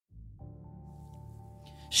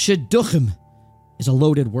Shidduchim is a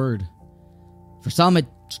loaded word. For some, it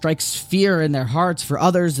strikes fear in their hearts. For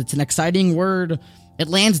others, it's an exciting word. It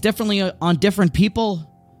lands differently on different people.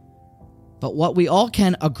 But what we all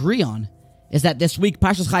can agree on is that this week,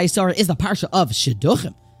 Parshas Chayei Sarah is the Parsha of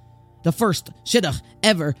Shidduchim. The first Shidduch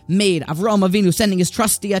ever made, Avraham Avinu sending his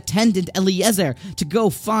trusty attendant Eliezer to go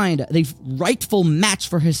find the rightful match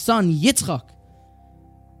for his son Yitzchak.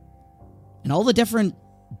 And all the different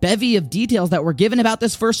bevy of details that were given about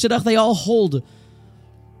this first Shidduch, they all hold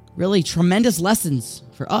really tremendous lessons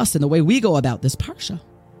for us in the way we go about this Parsha.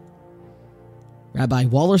 Rabbi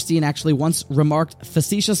Wallerstein actually once remarked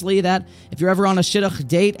facetiously that if you're ever on a Shidduch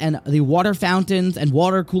date and the water fountains and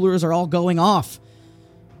water coolers are all going off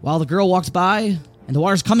while the girl walks by and the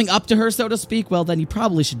water's coming up to her, so to speak, well, then you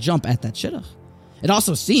probably should jump at that Shidduch. It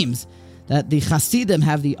also seems that the Hasidim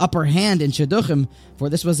have the upper hand in Shidduchim, for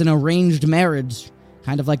this was an arranged marriage,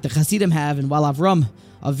 kind of like the Hasidim have, and while Avraham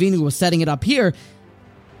Avinu was setting it up here,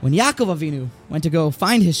 when Yaakov Avinu went to go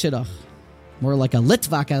find his Shidduch, more like a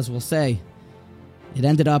Litvak, as we'll say, it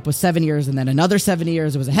ended up with 7 years and then another 7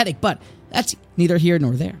 years. It was a headache, but that's neither here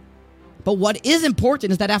nor there. But what is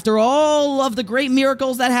important is that after all of the great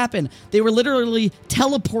miracles that happened, they were literally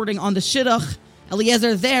teleporting on the Shidduch,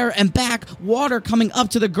 Eliezer there and back, water coming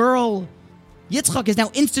up to the girl. Yitzchak is now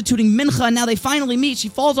instituting mincha, and now they finally meet. She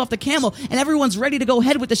falls off the camel, and everyone's ready to go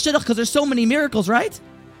ahead with the Shidduch because there's so many miracles, right?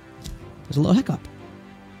 There's a little hiccup.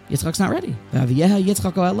 Yitzchak's not ready.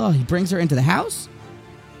 He brings her into the house.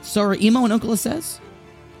 Sarah Imo, and Uncle says,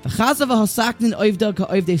 and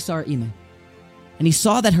he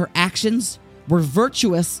saw that her actions were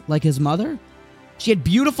virtuous like his mother. She had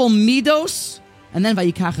beautiful midos, and then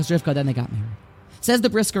Vayikachas Rivka, then they got married. Says the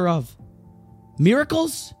Brisker of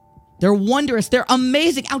miracles, they're wondrous, they're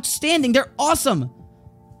amazing, outstanding, they're awesome.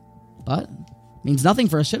 But means nothing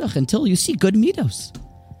for a Shidduch until you see good midos.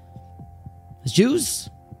 As Jews,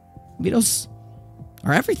 midos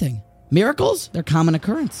are everything. Miracles, they're common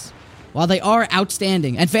occurrence. While they are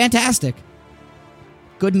outstanding and fantastic,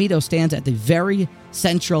 good midos stands at the very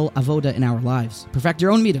central avoda in our lives. Perfect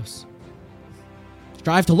your own midos.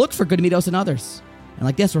 Strive to look for good midos in others. And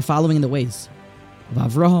like this, we're following in the ways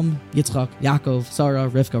of Avraham, Yitzchak, Yaakov, Sarah,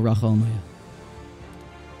 Rivka, Rachel, and Leah.